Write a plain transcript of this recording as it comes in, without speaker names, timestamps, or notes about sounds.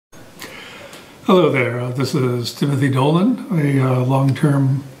Hello there, this is Timothy Dolan, a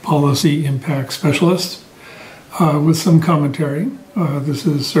long-term policy impact specialist with some commentary. This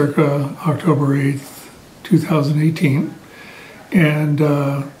is circa October 8th, 2018. And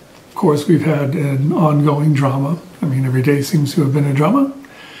of course we've had an ongoing drama. I mean, every day seems to have been a drama.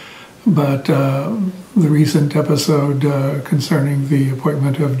 But the recent episode concerning the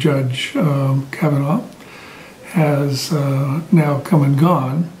appointment of Judge Kavanaugh has now come and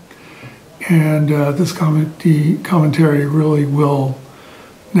gone. And this commentary really will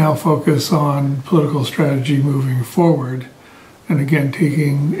now focus on political strategy moving forward, and again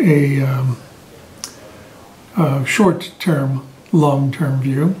taking a short-term, long-term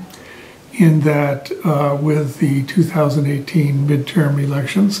view, in that with the 2018 midterm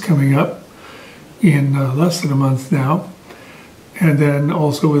elections coming up in less than a month now, and then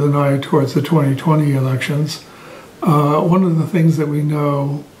also with an eye towards the 2020 elections, one of the things that we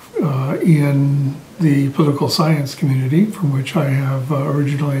know in the political science community, from which I have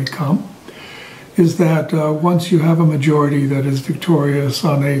originally come, is that once you have a majority that is victorious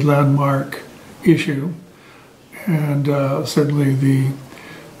on a landmark issue, and certainly the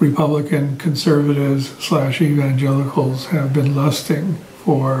Republican conservatives / evangelicals have been lusting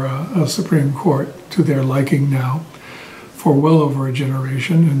for a Supreme Court to their liking now for well over a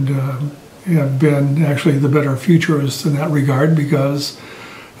generation, and have been actually the better futurists in that regard, because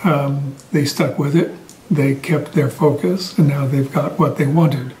they stuck with it, they kept their focus, and now they've got what they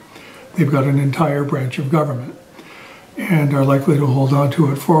wanted. They've got an entire branch of government and are likely to hold on to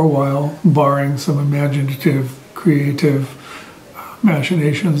it for a while, barring some imaginative, creative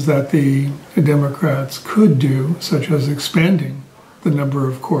machinations that the Democrats could do, such as expanding the number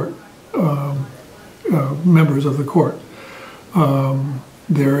of court members of the court.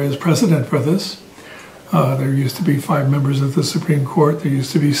 There is precedent for this. There used to be 5 members of the Supreme Court. There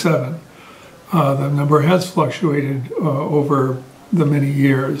used to be 7. The number has fluctuated over the many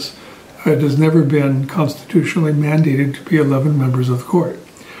years. It has never been constitutionally mandated to be 11 members of the court.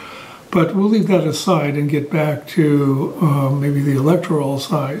 But we'll leave that aside and get back to maybe the electoral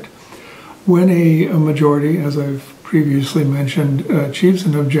side. When a majority, as I've previously mentioned, achieves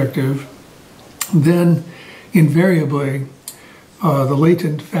an objective, then invariably the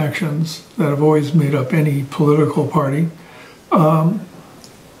latent factions that have always made up any political party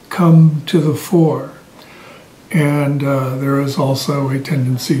come to the fore. And there is also a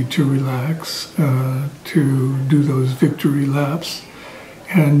tendency to relax, to do those victory laps,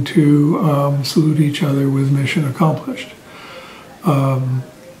 and to salute each other with mission accomplished.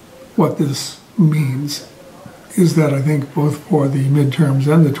 What this means is that I think both for the midterms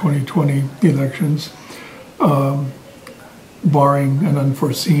and the 2020 elections, barring an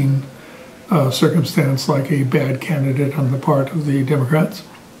unforeseen circumstance like a bad candidate on the part of the Democrats,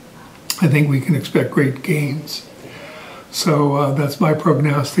 I think we can expect great gains. So that's my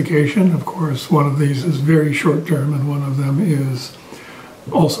prognostication. Of course, one of these is very short-term, and one of them is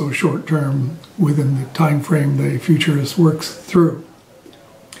also short-term within the time frame the futurist works through.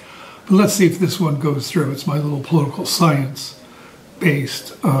 But let's see if this one goes through. It's my little political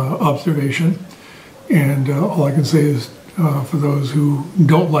science-based observation. And all I can say is, for those who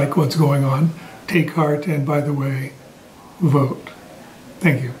don't like what's going on, take heart, and by the way, vote.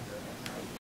 Thank you.